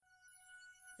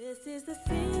This is the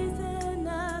season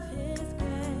of His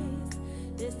grace.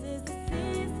 This is the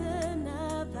season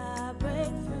of our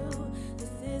breakthrough. This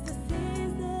is the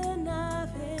season of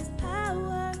His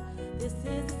power. This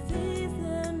is the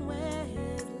season where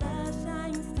His love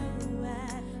shines through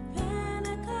at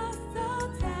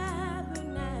Pentecostal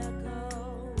Tabernacle,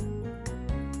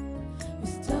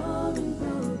 restoring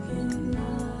broken love.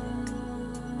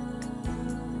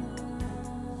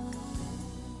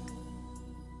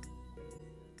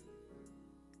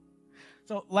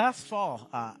 So last fall,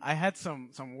 I had some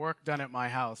work done at my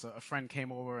house. A friend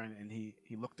came over and he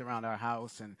looked around our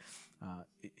house and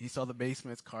he saw the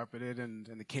basement's carpeted and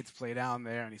the kids play down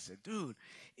there and he said, "Dude,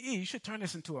 you should turn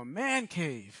this into a man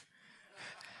cave."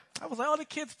 I was like, "Oh, the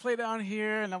kids play down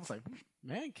here," and I was like,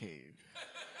 "Man cave."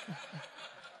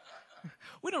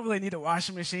 We don't really need a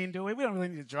washing machine, do we? We don't really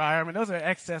need a dryer. I mean, those are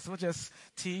excess. We'll just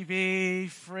TV,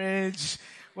 fridge.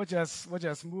 We'll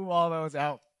just move all those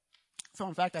out. So,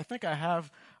 in fact, I think I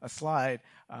have a slide.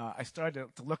 I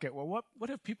started to look at, well, what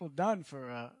have people done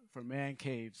for man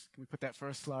caves? Can we put that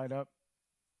first slide up?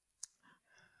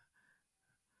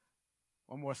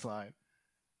 One more slide.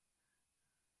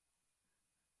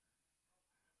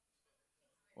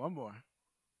 One more.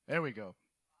 There we go.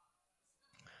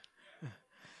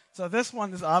 So this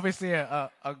one is obviously a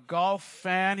golf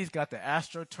fan. He's got the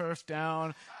AstroTurf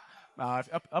down.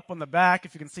 Up on the back,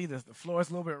 if you can see, the floor is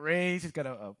a little bit raised. He's got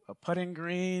a putting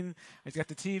green. He's got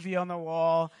the TV on the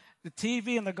wall. The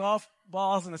TV and the golf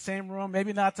balls in the same room.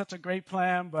 Maybe not such a great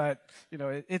plan, but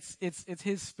it's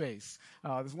his space.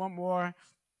 There's one more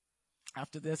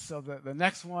after this. So the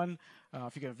next one,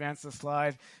 if you can advance the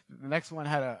slide, the next one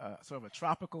had a sort of a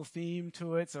tropical theme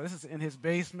to it. So this is in his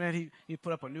basement. He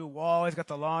put up a new wall. He's got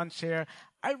the lawn chair.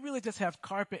 I really just have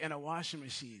carpet and a washing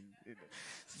machine.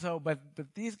 So, but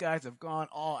these guys have gone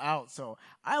all out. So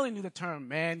I only knew the term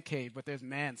man cave, but there's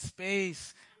man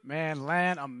space, man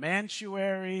land, a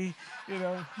mantuary,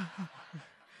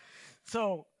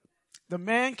 So the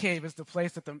man cave is the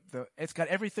place that it's got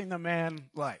everything the man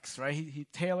likes, right? He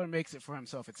tailor makes it for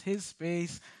himself. It's his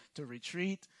space to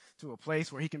retreat to a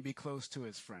place where he can be close to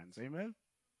his friends. Amen?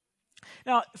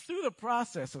 Now, through the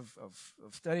process of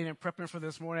studying and prepping for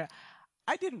this morning,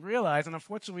 I didn't realize, and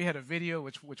unfortunately we had a video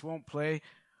which won't play,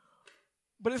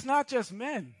 but it's not just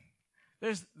men.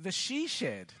 There's the she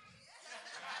shed.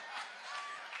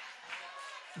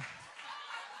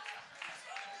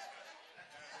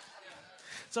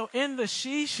 So in the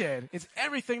she shed, it's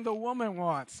everything the woman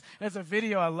wants. There's a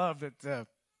video I love that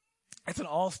it's an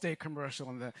Allstate commercial,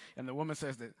 and the woman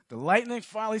says that the lightning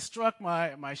finally struck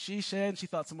my she shed, and she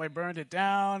thought somebody burned it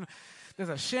down. There's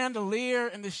a chandelier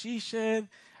in the she shed.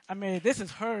 I mean, this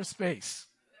is her space.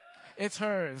 It's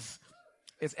hers.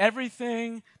 It's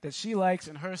everything that she likes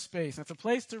in her space. And it's a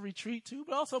place to retreat to,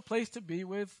 but also a place to be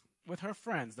with her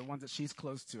friends, the ones that she's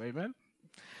close to. Amen?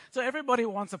 So everybody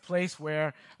wants a place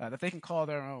where that they can call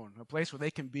their own, a place where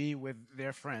they can be with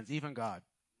their friends, even God.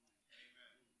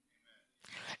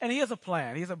 And He has a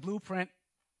plan. He has a blueprint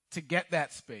to get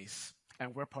that space,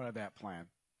 and we're part of that plan.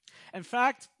 In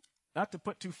fact, not to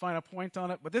put too fine a point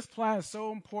on it, but this plan is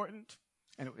so important,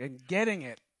 and getting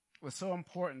it was so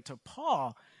important to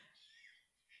Paul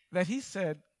that he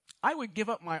said, I would give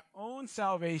up my own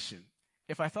salvation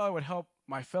if I thought it would help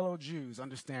my fellow Jews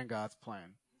understand God's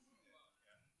plan.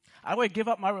 I would give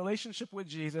up my relationship with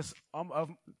Jesus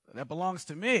that belongs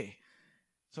to me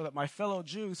so that my fellow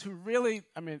Jews who really,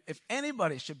 if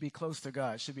anybody should be close to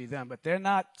God, it should be them, but they're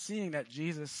not seeing that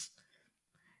Jesus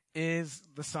is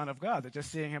the Son of God. They're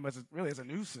just seeing Him as a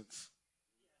nuisance.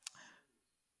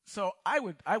 So I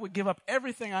would give up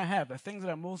everything I have, the things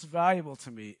that are most valuable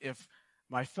to me, if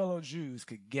my fellow Jews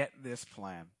could get this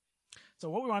plan. So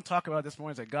what we want to talk about this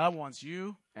morning is that God wants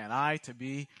you and I to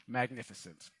be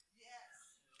magnificent. Yes.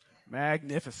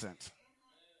 Magnificent.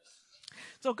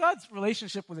 So God's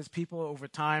relationship with His people over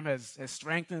time has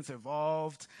strengthened, it's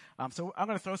evolved. So I'm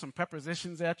going to throw some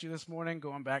prepositions at you this morning,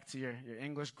 going back to your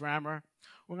English grammar.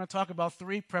 We're going to talk about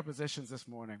 3 prepositions this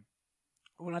morning.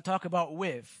 We're going to talk about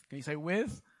with. Can you say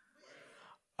with?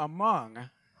 Among.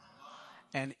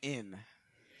 And in.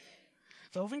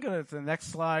 So if we can go to the next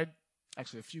slide,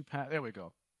 actually there we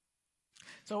go.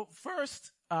 So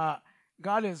first,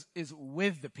 God is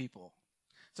with the people.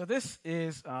 So this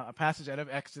is a passage out of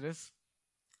Exodus.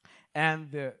 And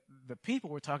the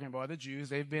people we're talking about are the Jews.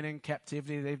 They've been in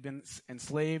captivity. They've been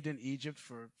enslaved in Egypt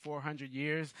for 400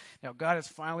 years. Now God has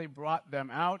finally brought them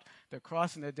out. They're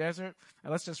crossing the desert.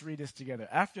 And let's just read this together.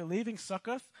 After leaving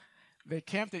Succoth, they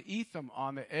camped at Etham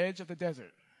on the edge of the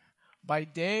desert. By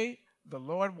day, the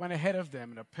Lord went ahead of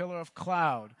them in a pillar of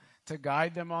cloud to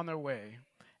guide them on their way.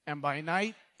 And by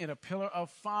night, in a pillar of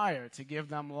fire to give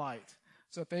them light,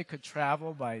 so that they could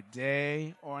travel by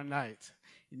day or night.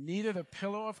 Neither the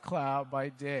pillar of cloud by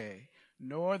day,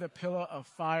 nor the pillar of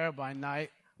fire by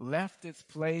night left its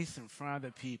place in front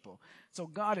of the people. So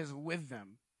God is with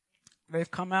them. They've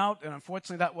come out, and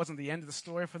unfortunately that wasn't the end of the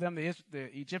story for them. The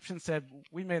Egyptians said,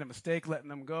 we made a mistake letting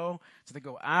them go. So they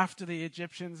go after the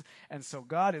Egyptians, and so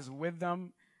God is with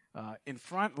them in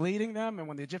front, leading them, and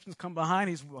when the Egyptians come behind,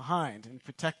 he's behind and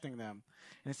protecting them.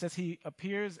 And it says he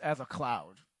appears as a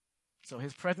cloud. So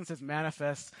his presence is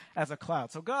manifest as a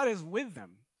cloud. So God is with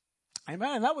them.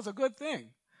 Amen. And that was a good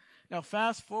thing. Now,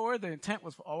 fast forward, the intent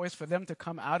was always for them to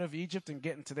come out of Egypt and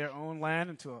get into their own land,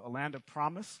 into a land of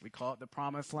promise. We call it the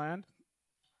promised land.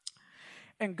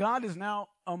 And God is now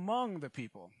among the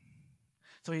people.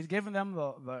 So he's given them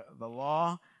the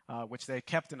law, which they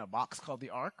kept in a box called the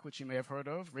Ark, which you may have heard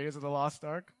of, Raiders of the Lost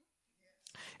Ark.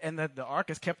 And that the Ark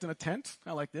is kept in a tent,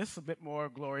 kind of like this, a bit more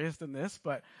glorious than this,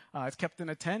 but it's kept in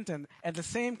a tent. And the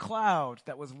same cloud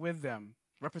that was with them,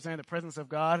 representing the presence of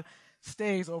God,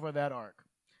 stays over that Ark.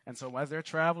 And so as they're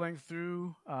traveling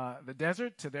through the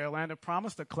desert to their land of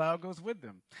promise, the cloud goes with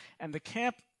them. And the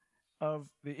camp of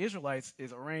the Israelites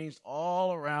is arranged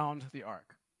all around the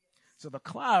Ark. So the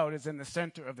cloud is in the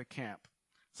center of the camp.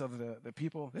 So the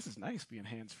people, this is nice being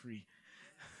hands-free.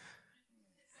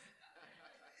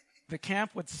 The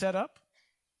camp would set up,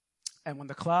 and when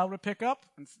the cloud would pick up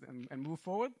and move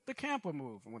forward, the camp would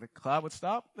move. And when the cloud would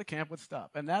stop, the camp would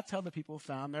stop. And that's how the people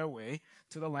found their way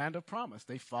to the land of promise.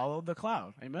 They followed the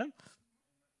cloud. Amen?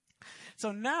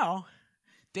 So now,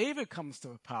 David comes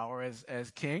to power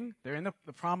as king. They're in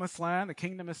the promised land. The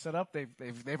kingdom is set up.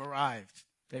 They've arrived.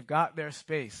 They've got their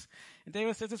space. And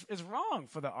David says it's wrong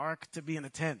for the ark to be in a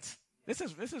tent. This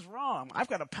is wrong. I've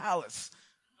got a palace.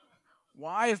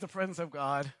 Why is the presence of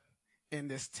God in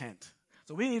this tent?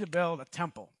 So we need to build a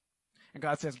temple. And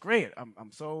God says, great,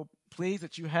 I'm so pleased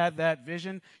that you had that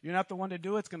vision. You're not the one to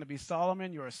do it. It's going to be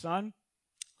Solomon, your son.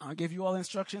 I'll give you all the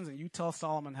instructions, and you tell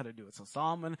Solomon how to do it. So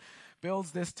Solomon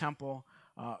builds this temple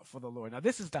for the Lord. Now,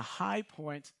 this is the high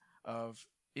point of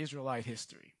Israelite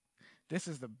history. This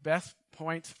is the best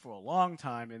point for a long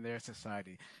time in their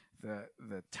society.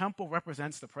 The temple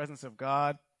represents the presence of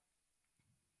God.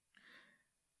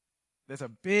 There's a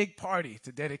big party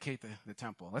to dedicate the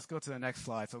temple. Let's go to the next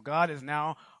slide. So God is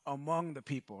now among the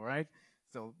people, right?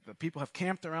 So the people have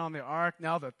camped around the ark.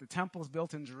 Now the temple is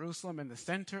built in Jerusalem in the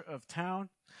center of town.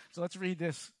 So let's read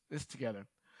this together.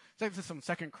 This is from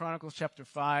 2 Chronicles chapter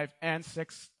 5 and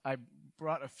 6. I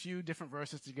brought a few different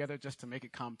verses together just to make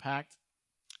it compact.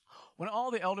 When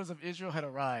all the elders of Israel had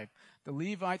arrived, the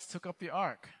Levites took up the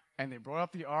ark, and they brought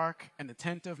up the ark and the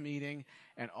tent of meeting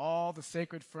and all the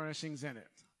sacred furnishings in it.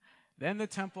 Then the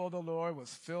temple of the Lord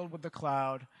was filled with the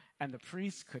cloud, and the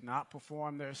priests could not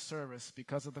perform their service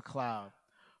because of the cloud,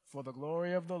 for the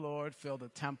glory of the Lord filled the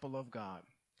temple of God.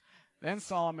 Then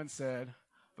Solomon said,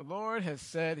 the Lord has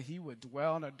said he would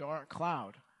dwell in a dark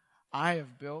cloud. I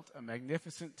have built a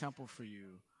magnificent temple for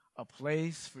you, a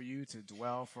place for you to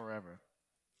dwell forever.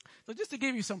 So just to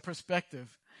give you some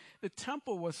perspective, the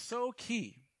temple was so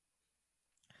key.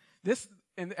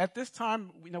 At this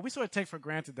time, we sort of take for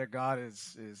granted that God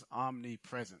is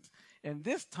omnipresent. In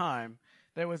this time,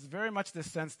 there was very much this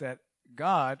sense that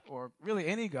God, or really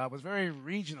any God, was very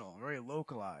regional, very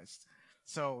localized.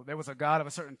 So there was a God of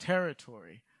a certain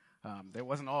territory. There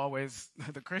wasn't always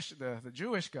the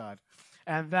Jewish God.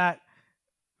 And that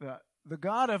the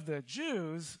God of the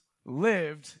Jews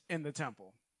lived in the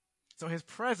temple. So his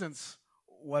presence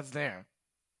was there.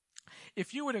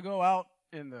 If you were to go out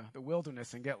in the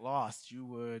wilderness and get lost, you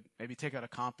would maybe take out a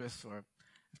compass, or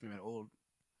it's maybe an old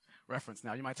reference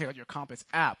now. You might take out your compass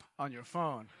app on your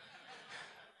phone.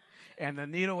 And the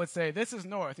needle would say, this is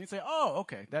north. And you'd say, oh,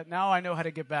 okay, now I know how to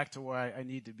get back to where I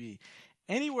need to be.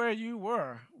 Anywhere you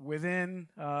were within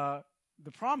the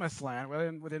promised land,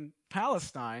 within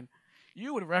Palestine,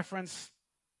 you would reference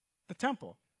the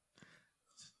temple.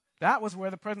 That was where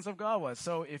the presence of God was.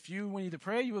 So if you wanted to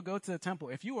pray, you would go to the temple.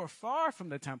 If you were far from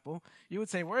the temple, you would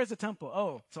say, where is the temple?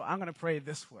 Oh, so I'm going to pray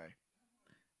this way.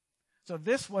 So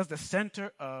this was the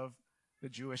center of the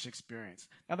Jewish experience.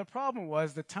 Now the problem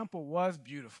was the temple was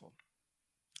beautiful.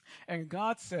 And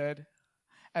God said,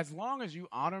 as long as you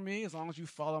honor me, as long as you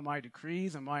follow my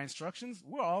decrees and my instructions,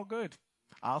 we're all good.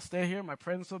 I'll stay here. My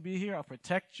presence will be here. I'll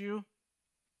protect you.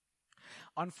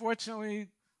 Unfortunately,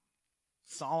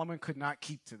 Solomon could not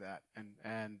keep to that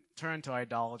and turned to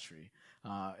idolatry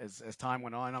as time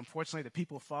went on. Unfortunately, the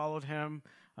people followed him.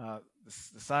 The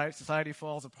society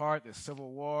falls apart. There's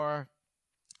civil war.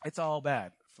 It's all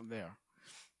bad from there.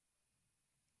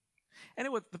 And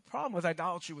the problem was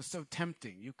idolatry was so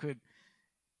tempting. You could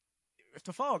if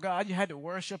to follow God, you had to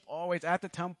worship always at the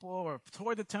temple or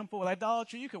toward the temple. With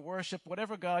idolatry, you could worship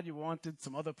whatever God you wanted,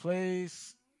 some other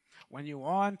place, when you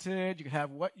wanted. You could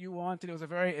have what you wanted. It was a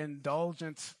very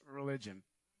indulgent religion.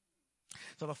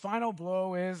 So the final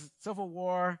blow is civil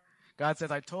war. God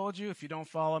says, I told you, if you don't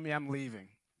follow me, I'm leaving.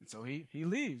 And so he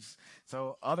leaves.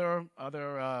 So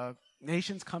other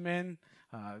nations come in,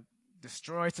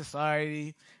 destroy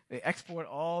society. They export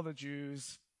all the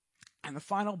Jews. And the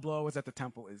final blow is that the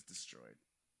temple is destroyed.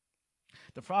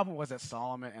 The problem was that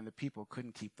Solomon and the people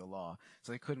couldn't keep the law,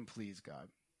 so they couldn't please God.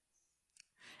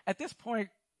 At this point,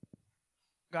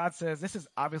 God says, this is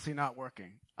obviously not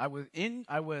working. I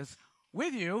was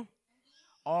with you,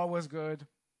 all was good,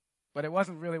 but it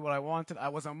wasn't really what I wanted. I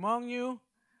was among you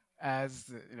as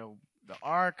the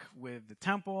ark with the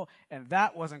temple, and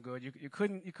that wasn't good. You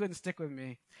couldn't stick with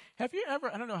me. Have you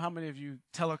ever? I don't know how many of you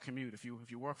telecommute if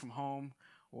you work from home,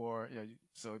 or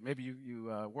so maybe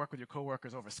you work with your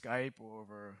coworkers over Skype or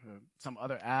over some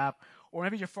other app, or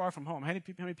maybe you're far from home. How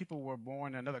many people were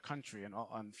born in another country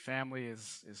and family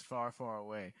is far, far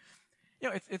away?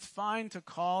 It's fine to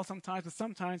call sometimes, but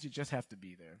sometimes you just have to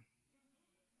be there.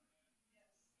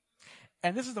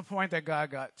 And this is the point that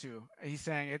God got to. He's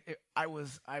saying, I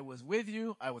was with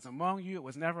you, I was among you, it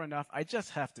was never enough. I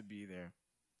just have to be there.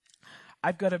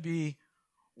 I've got to be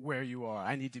where you are.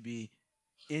 I need to be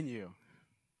in you.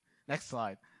 Next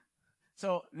slide.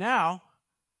 So now,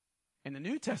 in the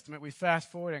New Testament, we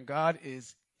fast forward and God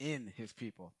is in his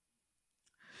people.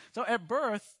 So at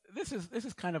birth, this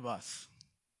is kind of us.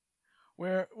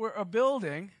 We're a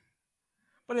building,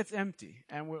 but it's empty.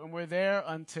 And we're there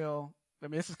until,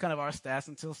 this is kind of our stats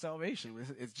until salvation.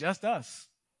 It's just us.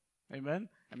 Amen?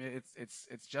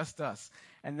 It's just us.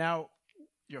 And now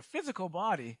your physical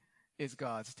body is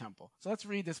God's temple. So let's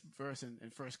read this verse in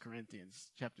 1 Corinthians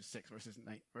chapter 6,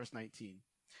 verse 19.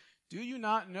 Do you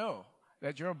not know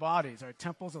that your bodies are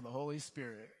temples of the Holy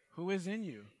Spirit, who is in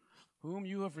you, whom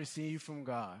you have received from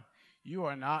God? You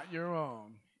are not your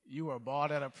own. You are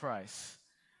bought at a price.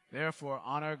 Therefore,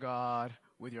 honor God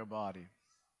with your body.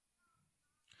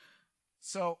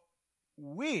 So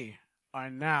we are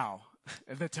now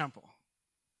the temple.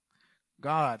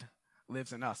 God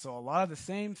lives in us. So a lot of the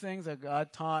same things that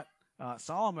God taught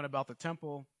Solomon about the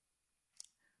temple,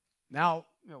 now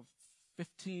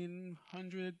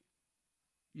 1,500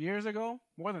 years ago,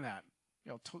 more than that,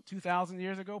 2,000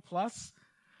 years ago plus,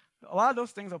 a lot of those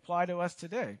things apply to us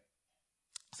today.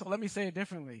 So let me say it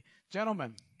differently.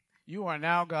 Gentlemen, you are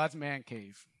now God's man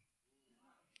cave.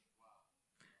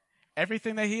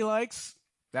 Everything that he likes,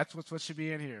 that's what should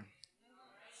be in here.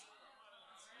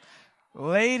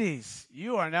 Ladies,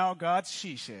 you are now God's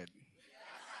she shed.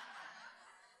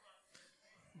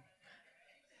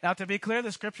 Now, to be clear,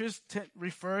 the scriptures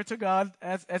refer to God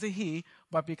as a he,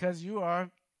 but because you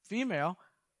are female,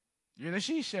 you're the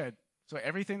she shed. So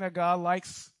everything that God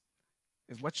likes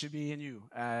is what should be in you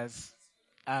as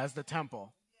the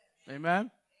temple. Amen?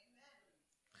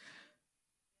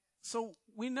 So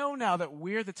we know now that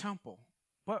we're the temple,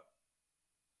 but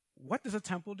what does a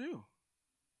temple do?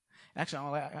 Actually,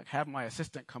 I'm going to have my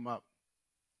assistant come up.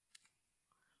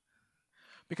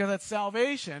 Because at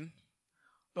salvation,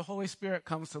 the Holy Spirit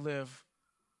comes to live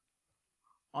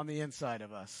on the inside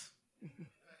of us.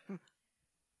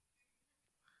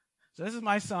 So this is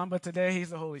my son, but today he's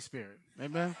the Holy Spirit.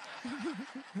 Amen?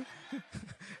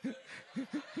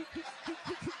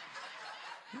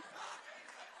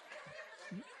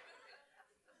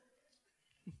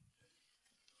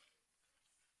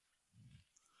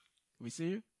 We see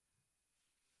you?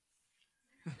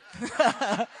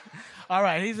 All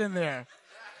right, he's in there.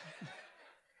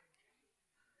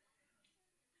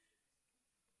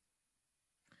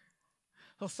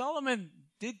 So Solomon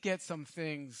did get some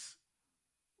things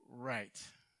right.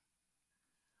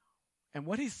 And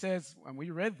what he says when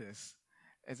we read this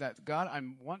is that, God, I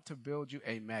want to build you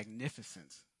a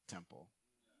magnificent temple.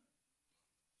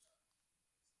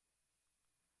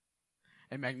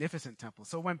 A magnificent temple.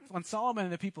 So when Solomon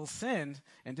and the people sinned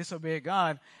and disobeyed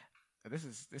God, this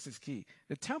is key.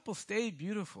 The temple stayed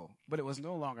beautiful, but it was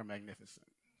no longer magnificent.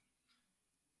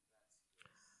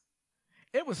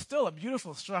 It was still a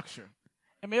beautiful structure.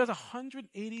 I mean, there was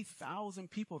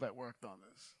 180,000 people that worked on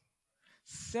this.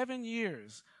 7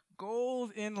 years,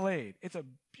 gold inlaid. It's a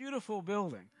beautiful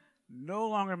building, no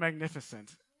longer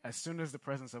magnificent as soon as the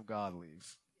presence of God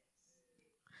leaves.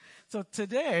 So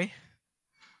today,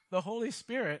 the Holy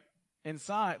Spirit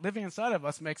living inside of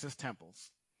us makes us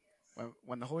temples.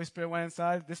 When the Holy Spirit went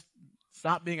inside, this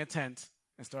stopped being a tent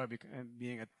and started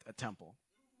being a temple.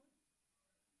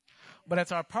 But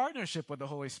it's our partnership with the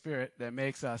Holy Spirit that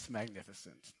makes us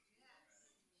magnificent.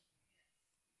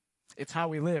 It's how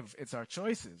we live. It's our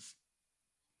choices.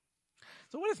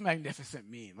 So what does magnificent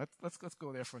mean? Let's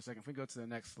go there for a second. If we go to the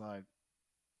next slide.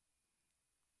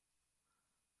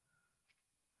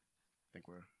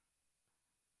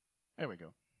 There we go.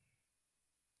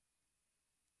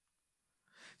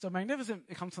 So magnificent,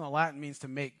 it comes from the Latin, means to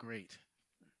make great,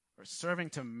 or serving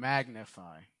to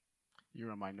magnify.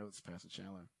 You're on my notes, Pastor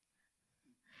Chandler.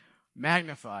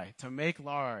 Magnify, to make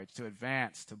large, to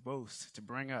advance, to boast, to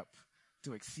bring up,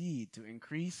 to exceed, to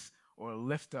increase, or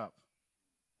lift up.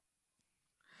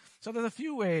 So there's a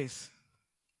few ways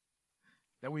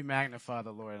that we magnify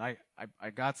the Lord. And I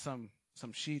got some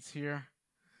sheets here.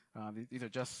 These are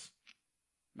just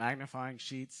magnifying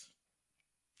sheets.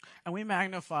 And we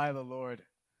magnify the Lord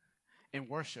in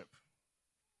worship.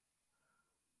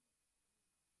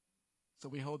 So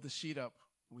we hold the sheet up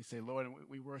and we say, Lord,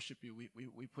 we worship you.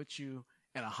 We put you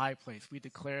in a high place. We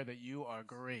declare that you are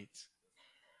great.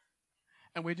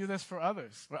 And we do this for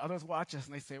others, where others watch us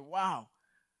and they say, wow,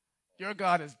 your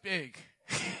God is big.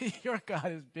 Your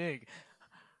God is big.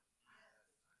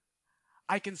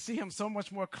 I can see him so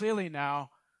much more clearly now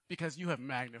because you have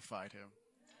magnified him.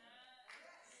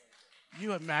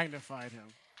 You have magnified him.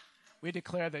 We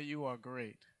declare that you are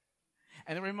great.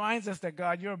 And it reminds us that,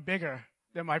 God, you're bigger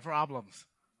than my problems.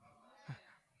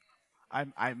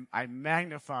 I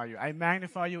magnify you. I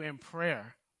magnify you in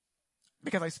prayer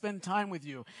because I spend time with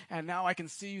you. And now I can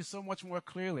see you so much more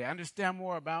clearly. I understand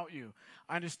more about you.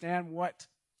 I understand what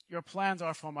your plans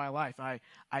are for my life. I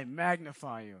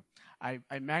magnify you.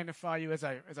 I magnify you as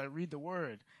I read the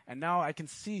word. And now I can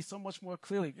see so much more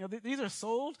clearly. You know, these are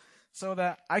sold so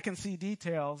that I can see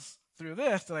details through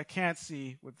this that I can't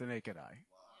see with the naked eye.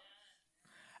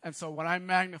 And so when I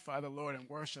magnify the Lord in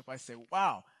worship, I say,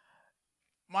 wow,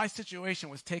 my situation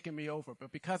was taking me over,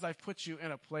 but because I've put you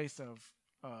in a place of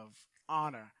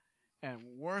honor and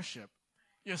worship,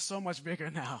 you're so much bigger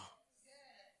now.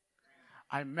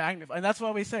 I magnify, and that's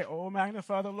why we say, oh,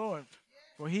 magnify the Lord,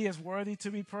 for he is worthy to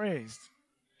be praised.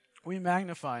 We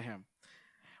magnify him.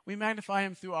 We magnify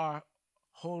him through our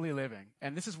holy living.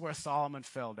 And this is where Solomon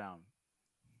fell down.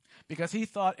 Because he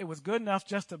thought it was good enough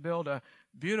just to build a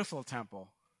beautiful temple,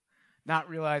 not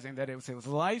realizing that it was his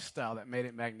lifestyle that made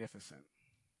it magnificent.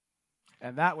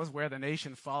 And that was where the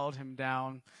nation followed him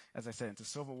down, as I said, into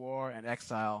civil war and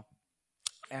exile,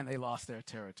 and they lost their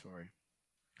territory.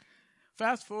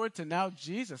 Fast forward to now,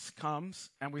 Jesus comes,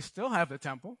 and we still have the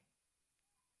temple.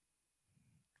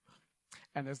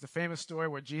 And there's the famous story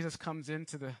where Jesus comes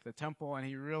into the temple, and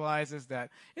he realizes that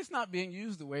it's not being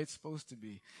used the way it's supposed to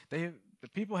be. The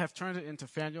people have turned it into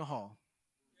Faneuil Hall.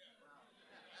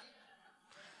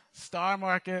 Star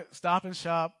Market, Stop and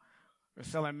Shop. We're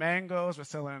selling mangoes, we're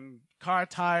selling car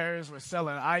tires, we're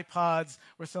selling iPods,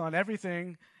 we're selling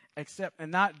everything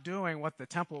and not doing what the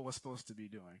temple was supposed to be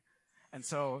doing. And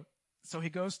so he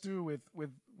goes through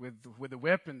with the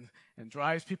whip and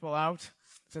drives people out.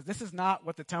 Says, this is not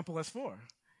what the temple is for.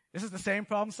 This is the same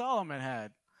problem Solomon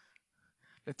had.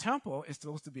 The temple is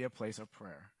supposed to be a place of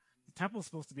prayer. The temple is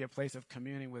supposed to be a place of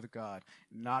communing with God,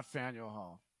 not Faneuil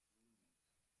Hall.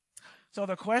 So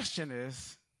the question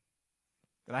is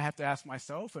that I have to ask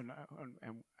myself, and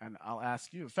I'll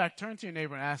ask you. In fact, turn to your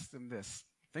neighbor and ask them this,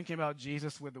 thinking about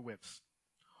Jesus with the whips.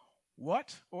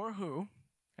 What or who,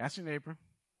 ask your neighbor,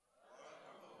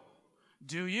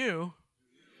 do you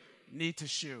need to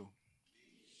shoe?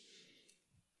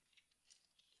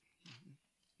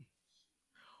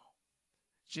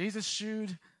 Jesus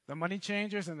shooed the money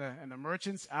changers and the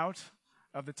merchants out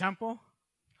of the temple.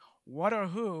 What or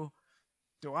who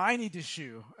do I need to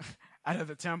shoo out of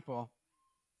the temple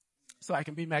so I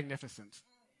can be magnificent?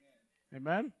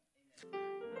 Amen?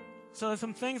 So there's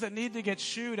some things that need to get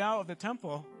shooed out of the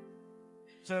temple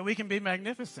so that we can be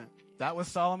magnificent. That was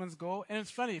Solomon's goal. And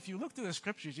it's funny, if you look through the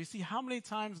scriptures, you see how many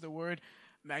times the word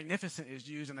magnificent is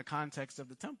used in the context of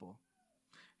the temple.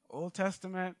 Old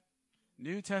Testament,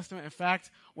 New Testament. In fact,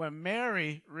 when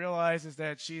Mary realizes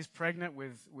that she's pregnant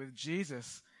with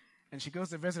Jesus, and she goes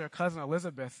to visit her cousin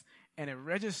Elizabeth, and it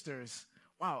registers,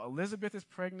 wow, Elizabeth is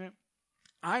pregnant,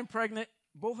 I'm pregnant,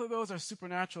 both of those are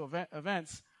supernatural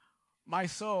events. My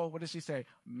soul, what does she say?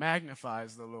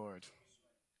 Magnifies the Lord.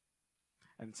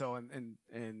 And so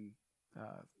in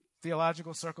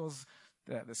theological circles,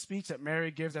 the speech that Mary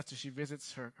gives after she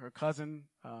visits her cousin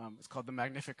is called the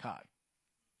Magnificat.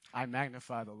 I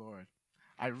magnify the Lord.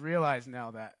 I realize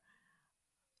now that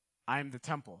I'm the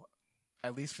temple,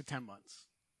 at least for 10 months.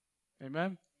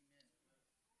 Amen?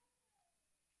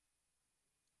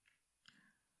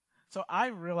 So I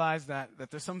realize that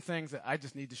there's some things that I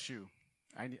just need to shoo.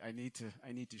 I need to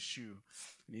shoo.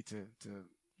 I need to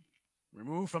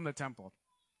remove from the temple.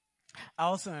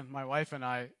 Allison, my wife, and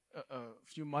I, a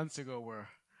few months ago, were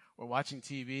watching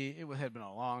TV. Had been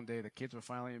a long day. The kids were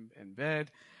finally in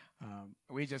bed.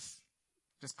 We just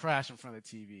crashed in front of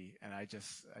the TV, and I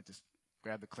just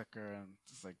grabbed the clicker and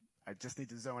just like, I just need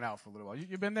to zone out for a little while.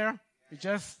 You been there? You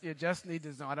just need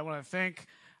to zone. I don't want to think.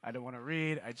 I don't want to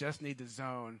read. I just need to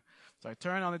zone. So I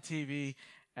turned on the TV,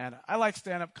 and I like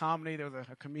stand-up comedy. There was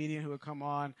a comedian who would come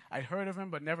on. I'd heard of him,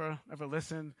 but never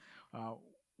listened.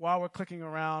 While we're clicking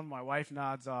around, my wife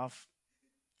nods off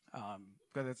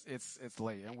because it's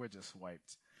late and we're just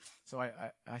wiped. So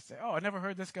I say, oh, I never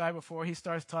heard this guy before. He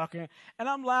starts talking, and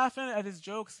I'm laughing at his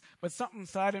jokes, but something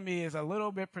inside of me is a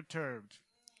little bit perturbed.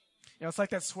 You know, it's like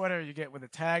that sweater you get where the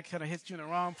tag kind of hits you in the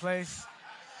wrong place.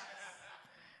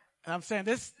 And I'm saying,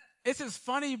 this is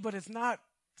funny, but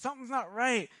something's not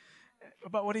right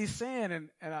about what he's saying.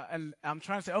 And I'm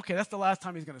trying to say, okay, that's the last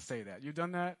time he's going to say that. You've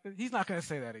done that? He's not going to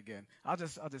say that again. I'll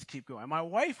just keep going. My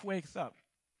wife wakes up,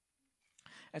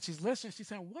 and she's listening. She's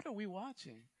saying, what are we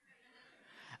watching?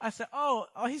 I said, oh,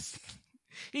 he's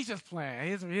just playing.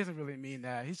 He doesn't really mean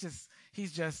that. He's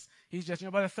just,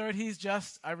 by the third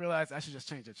I realized I should just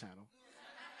change the channel.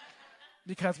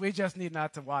 Because we just need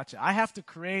not to watch it. I have to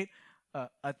create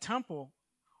a temple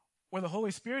where the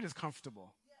Holy Spirit is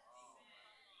comfortable.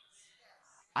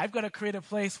 I've got to create a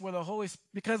place where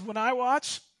because when I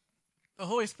watch, the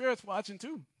Holy Spirit's watching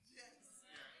too.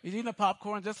 He's eating the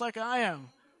popcorn just like I am.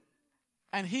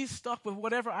 And he's stuck with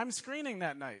whatever I'm screening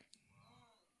that night.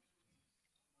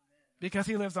 Because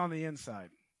he lives on the inside.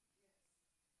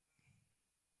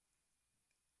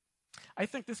 I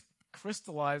think this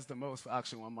crystallized the most,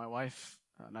 actually, when my wife,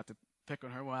 not to pick on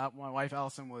her, when my wife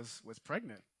Allison was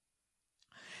pregnant.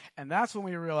 And that's when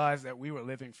we realized that we were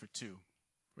living for two.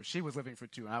 Or she was living for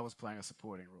two, and I was playing a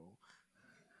supporting role.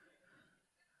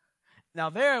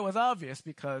 Now there it was obvious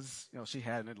because, she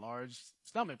had an enlarged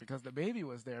stomach because the baby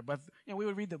was there. But, we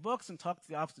would read the books and talk to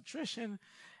the obstetrician,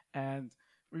 and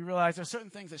we realized there are certain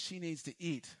things that she needs to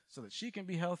eat so that she can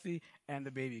be healthy and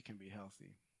the baby can be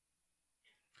healthy.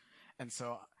 And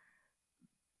so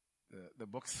the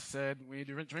book said we need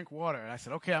to drink water. And I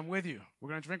said, okay, I'm with you. We're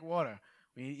going to drink water.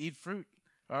 We need to eat fruit.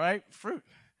 All right, fruit.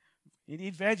 You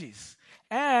need to eat veggies.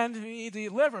 And we need to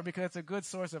eat liver because it's a good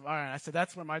source of iron. I said,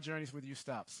 that's where my journey with you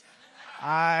stops.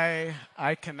 I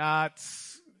cannot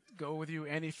go with you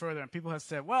any further. And people have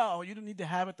said, well, you don't need to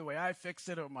have it the way I fix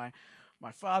it or my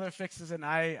father fixes it, and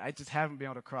I just haven't been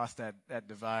able to cross that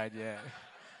divide yet.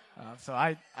 So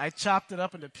I chopped it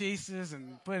up into pieces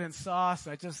and put it in sauce.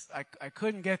 I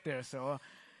couldn't get there. So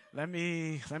let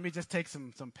me just take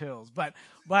some pills. But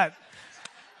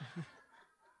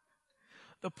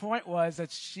the point was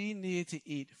that she needed to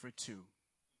eat for two.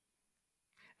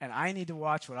 And I need to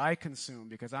watch what I consume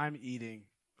because I'm eating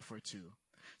for two.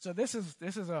 So this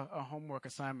is a homework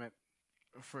assignment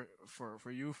for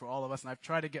you, for all of us, and I've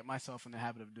tried to get myself in the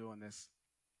habit of doing this.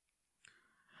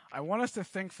 I want us to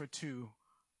think for two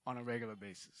on a regular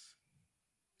basis.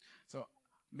 So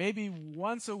maybe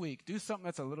once a week, do something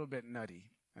that's a little bit nutty.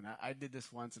 And I did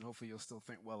this once, and hopefully you'll still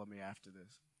think well of me after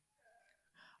this.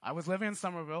 I was living in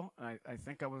Somerville, and I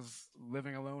think I was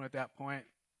living alone at that point.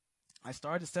 I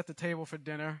started to set the table for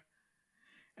dinner,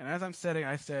 and as I'm setting,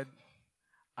 I said,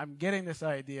 I'm getting this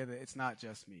idea that it's not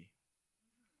just me.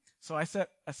 So I set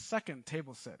a second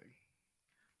table setting.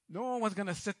 No one was going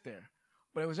to sit there,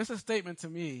 but it was just a statement to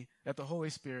me that the Holy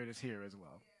Spirit is here as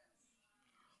well.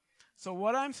 So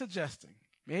what I'm suggesting,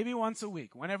 maybe once a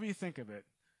week, whenever you think of it,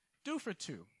 do for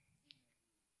two.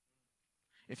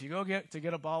 If you go get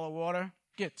a bottle of water,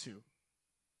 get two.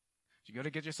 If you go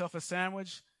to get yourself a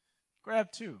sandwich,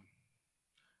 grab two.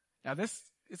 Now this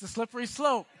is a slippery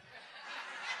slope.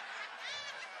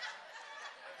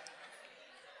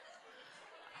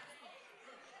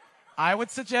 I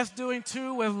would suggest doing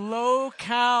two with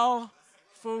low-cal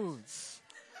foods.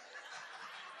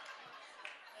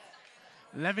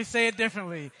 Let me say it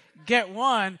differently. Get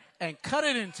one and cut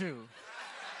it in two.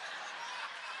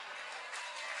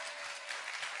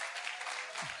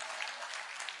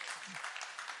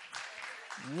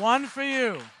 One for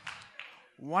you,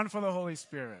 one for the Holy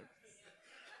Spirit.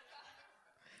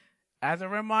 As a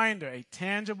reminder, a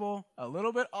tangible, a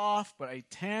little bit off, but a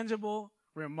tangible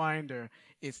reminder,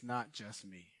 it's not just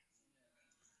me.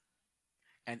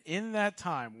 And in that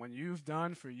time, when you've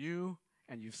done for you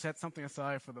and you've set something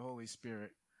aside for the Holy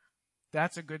Spirit,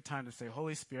 that's a good time to say,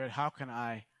 Holy Spirit, how can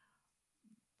I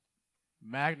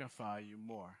magnify you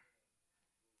more?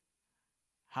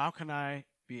 How can I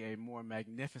be a more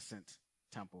magnificent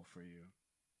temple for you?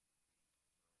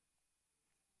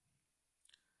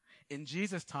 In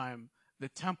Jesus' time, the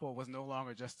temple was no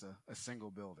longer just a single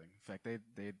building. In fact,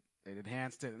 It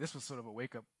enhanced it. This was sort of a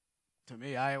wake up to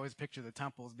me. I always picture the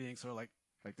temple as being sort of like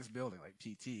this building, like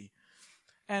PT.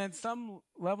 And at some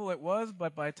level it was,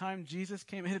 but by the time Jesus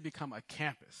came, it had become a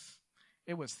campus.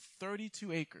 It was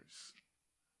 32 acres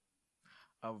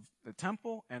of the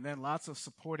temple and then lots of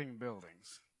supporting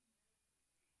buildings.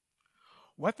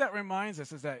 What that reminds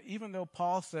us is that even though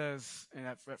Paul says in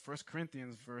that 1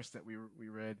 Corinthians verse that we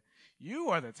read, you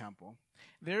are the temple,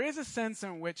 there is a sense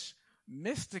in which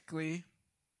mystically,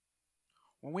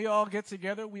 when we all get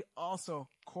together, we also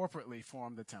corporately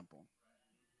form the temple.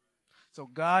 So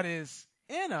God is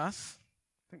in us.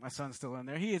 I think my son's still in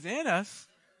there. He is in us,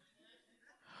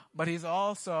 but he's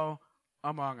also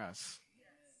among us.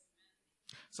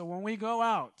 So when we go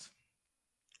out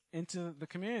into the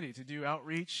community to do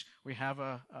outreach, we have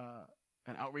an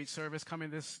outreach service coming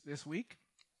this week.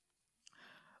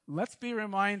 Let's be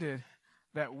reminded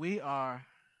that we are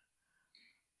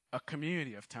a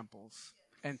community of temples,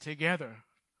 and together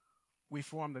we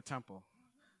form the temple.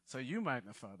 So you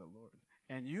magnify the Lord,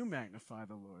 and you magnify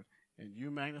the Lord, and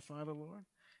you magnify the Lord,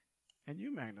 and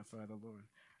you magnify the Lord.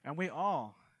 And we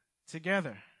all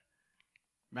together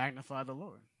magnify the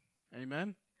Lord.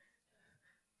 Amen?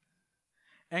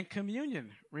 And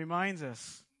communion reminds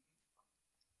us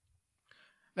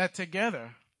that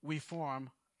together we form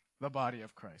the body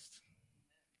of Christ.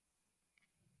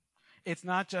 It's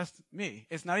not just me.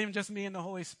 It's not even just me and the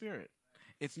Holy Spirit.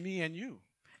 It's me and you.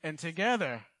 And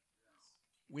together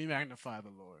we magnify the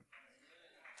Lord.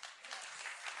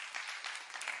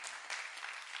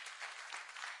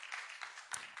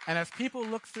 And as people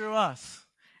look through us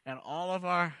and all of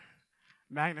our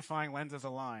magnifying lenses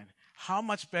align, how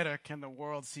much better can the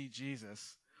world see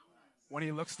Jesus when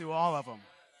he looks through all of them?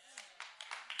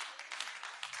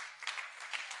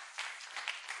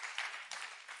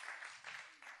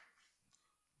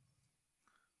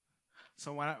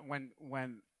 So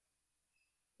when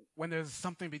there's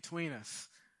something between us,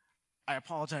 I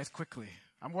apologize quickly.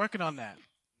 I'm working on that.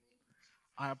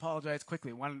 I apologize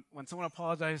quickly. When someone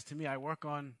apologizes to me, I work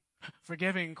on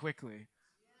forgiving quickly.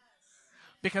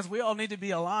 Because we all need to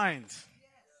be aligned.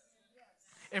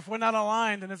 If we're not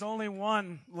aligned, then there's only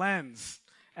one lens.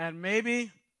 And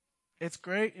maybe it's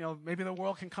great, maybe the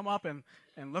world can come up and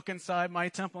look inside my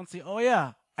temple and see, oh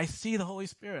yeah, I see the Holy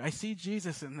Spirit. I see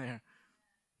Jesus in there.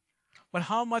 But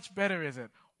how much better is it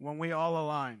when we all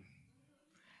align?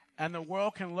 And the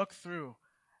world can look through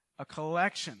a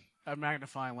collection of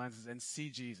magnifying lenses and see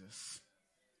Jesus.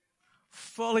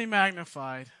 Fully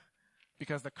magnified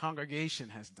because the congregation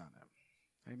has done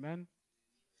it. Amen?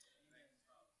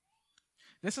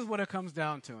 This is what it comes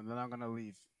down to, and then I'm going to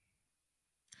leave.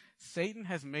 Satan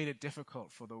has made it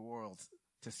difficult for the world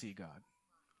to see God.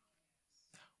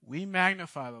 We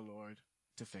magnify the Lord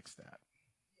to fix that.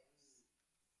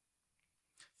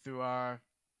 Through our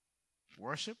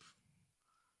worship,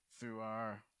 through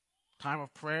our time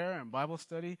of prayer and Bible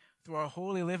study, through our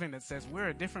holy living that says we're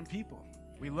a different people.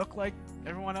 We look like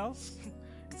everyone else.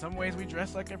 In some ways we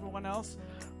dress like everyone else,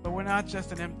 but we're not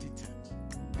just an empty tent.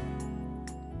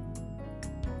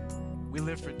 We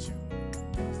live for two,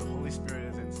 because the Holy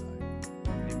Spirit is inside.